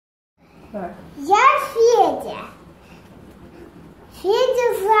Так. Я Федя. Федя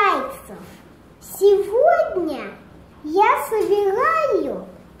Зайцев. Сегодня я собираю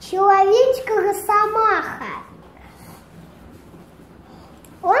человечка Россомаха.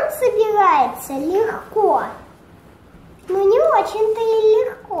 Он собирается легко, но не очень-то и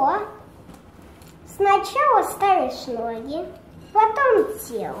легко. Сначала ставишь ноги, потом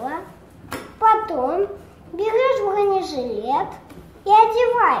тело, потом берешь бронежилет и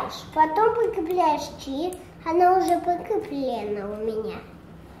одеваешь, потом прикрепляешь чип, она уже прикреплена у меня,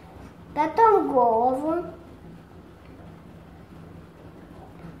 потом голову,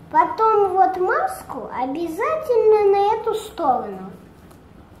 потом вот маску обязательно на эту сторону.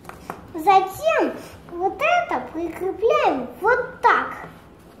 Затем вот это прикрепляем вот так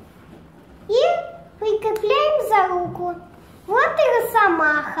и прикрепляем за руку. Вот и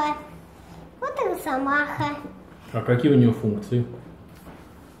Россомаха. Вот и Россомаха. А какие у нее функции?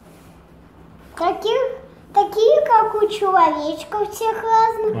 Такие, как у человечков всех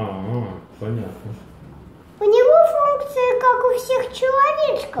разных. Понятно. У него функции, как у всех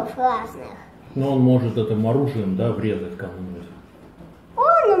человечков разных. Но он может этим оружием, да, врезать кому-нибудь.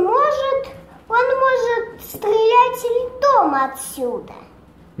 Он может стрелять льдом отсюда.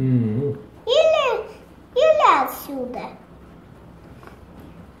 Или отсюда.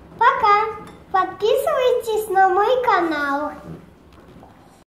 Пока. Подписывайтесь на мой канал.